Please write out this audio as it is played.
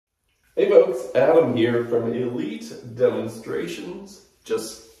Hey folks, Adam here from Elite Demonstrations.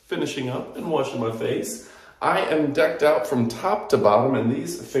 Just finishing up and washing my face. I am decked out from top to bottom in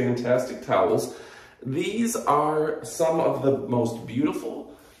these fantastic towels. These are some of the most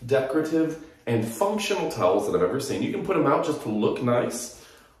beautiful, decorative, and functional towels that I've ever seen. You can put them out just to look nice,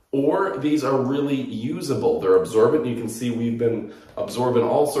 or these are really usable. They're absorbent. You can see we've been absorbing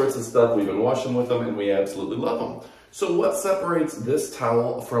all sorts of stuff. We've been washing with them, and we absolutely love them. So what separates this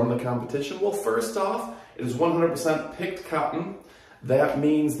towel from the competition? Well, first off, it is 100% picked cotton. That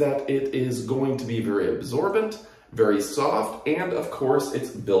means that it is going to be very absorbent, very soft, and of course,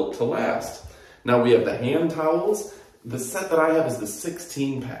 it's built to last. Now we have the hand towels. The set that I have is the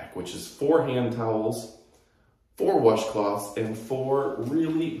 16 pack, which is 4 hand towels, 4 washcloths, and 4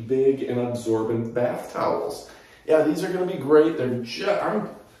 really big and absorbent bath towels. Yeah, these are gonna be great.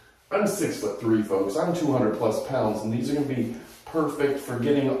 I'm 6'3", folks. I'm 200 plus pounds, and these are gonna be perfect for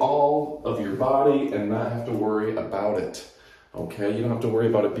getting all of your body and not have to worry about it. Okay, you don't have to worry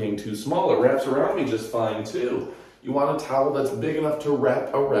about it being too small. It wraps around me just fine too. You want a towel that's big enough to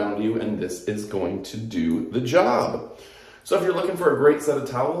wrap around you, and this is going to do the job. So if you're looking for a great set of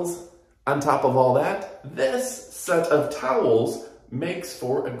towels, on top of all that, this set of towels makes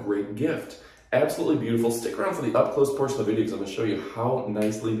for a great gift. Absolutely beautiful. Stick around for the up close portion of the video because I'm going to show you how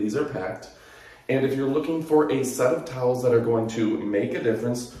nicely these are packed. And if you're looking for a set of towels that are going to make a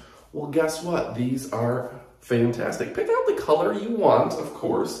difference, well, guess what? These are fantastic. Pick out the color you want, of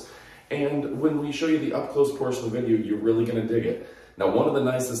course. And when we show you the up close portion of the video, you're really going to dig it. Now, one of the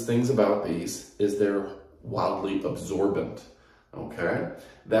nicest things about these is they're wildly absorbent. Okay?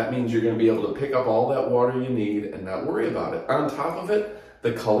 That means you're going to be able to pick up all that water you need and not worry about it. On top of it,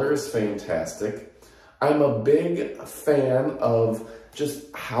 the color is fantastic. I'm a big fan of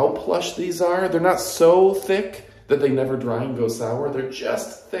just how plush these are. They're not so thick that they never dry and go sour. They're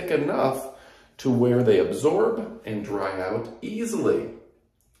just thick enough to where they absorb and dry out easily.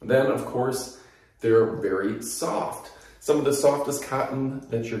 Then, of course, they're very soft. Some of the softest cotton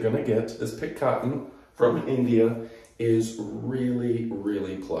that you're gonna get, this picked cotton from India, is really,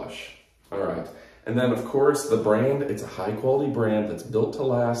 really plush. All right. And then, of course, the brand, it's a high-quality brand that's built to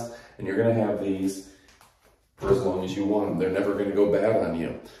last, and you're going to have these for as long as you want them. They're never going to go bad on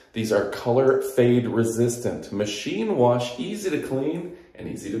you. These are color fade resistant, machine wash, easy to clean, and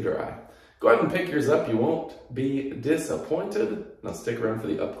easy to dry. Go ahead and pick yours up. You won't be disappointed. Now stick around for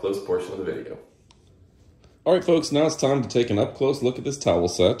the up-close portion of the video. All right, folks, now it's time to take an up-close look at this towel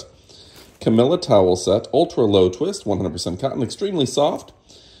set. Camilla towel set, ultra low twist, 100% cotton, extremely soft.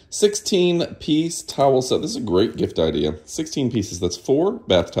 16-piece towel set. This is a great gift idea. 16 pieces. That's 4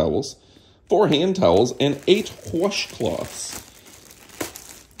 bath towels, 4 hand towels, and 8 washcloths.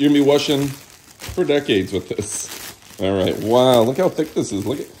 You're going to be washing for decades with this. All right. Wow. Look how thick this is.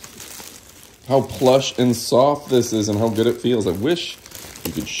 Look at how plush and soft this is and how good it feels. I wish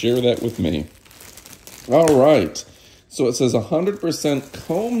you could share that with me. All right. So it says 100%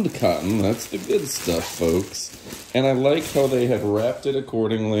 combed cotton. That's the good stuff, folks. And I like how they have wrapped it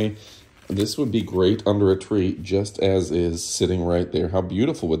accordingly. This would be great under a tree, just as is sitting right there. How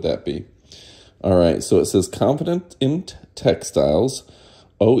beautiful would that be? All right, so it says Confident in Textiles,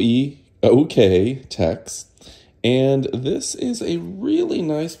 OEOK Tex. And this is a really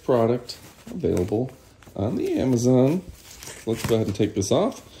nice product available on the Amazon. Let's go ahead and take this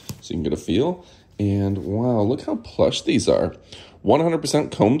off so you can get a feel. And wow, look how plush these are.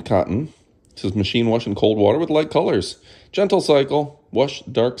 100% combed cotton. It says machine wash in cold water with light colors. Gentle cycle, wash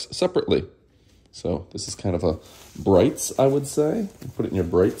darks separately. So this is kind of a brights, I would say. Put it in your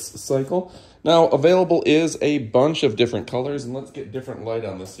brights cycle. Now, available is a bunch of different colors, and let's get different light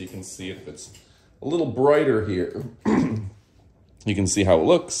on this so you can see it. If it's a little brighter here, you can see how it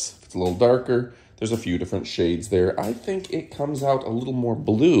looks. If it's a little darker, there's a few different shades there. I think it comes out a little more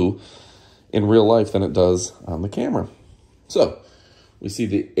blue in real life than it does on the camera. So we see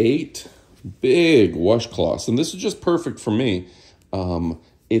the 8 big washcloths, and this is just perfect for me.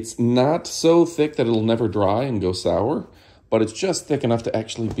 It's not so thick that it'll never dry and go sour, but it's just thick enough to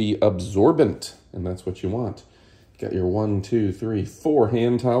actually be absorbent, and that's what you want. Got your 1, 2, 3, 4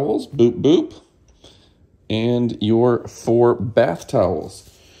 hand towels, boop, boop, and your 4 bath towels.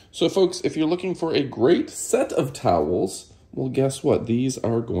 So folks, if you're looking for a great set of towels, well, guess what? These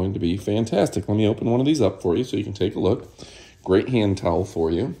are going to be fantastic. Let me open one of these up for you so you can take a look. Great hand towel for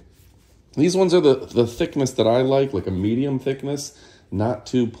you. These ones are the thickness that I like a medium thickness, not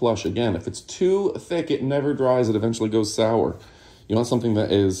too plush. Again, if it's too thick, it never dries. It eventually goes sour. You want something that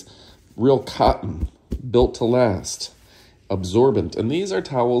is real cotton, built to last. absorbent. And these are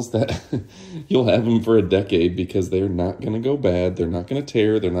towels that you'll have them for a decade because they're not going to go bad. They're not going to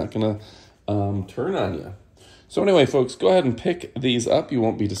tear. They're not going to turn on you. So anyway, folks, go ahead and pick these up. You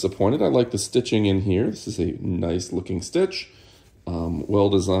won't be disappointed. I like the stitching in here. This is a nice looking stitch. Well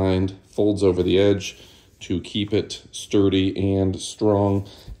designed, folds over the edge to keep it sturdy and strong.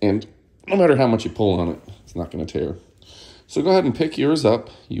 And no matter how much you pull on it, it's not going to tear. So go ahead and pick yours up.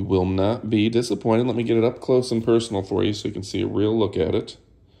 You will not be disappointed. Let me get it up close and personal for you so you can see a real look at it.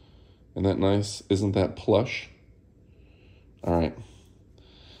 Isn't that nice? Isn't that plush? All right.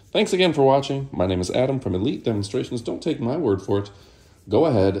 Thanks again for watching. My name is Adam from Elite Demonstrations. Don't take my word for it. Go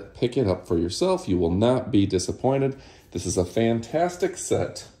ahead, pick it up for yourself. You will not be disappointed. This is a fantastic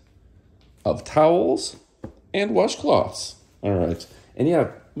set of towels and washcloths. All right. And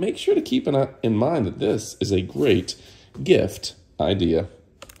yeah, make sure to keep in mind that this is a great gift idea.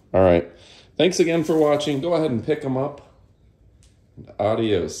 All right. Thanks again for watching. Go ahead and pick them up.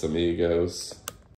 Adios, amigos.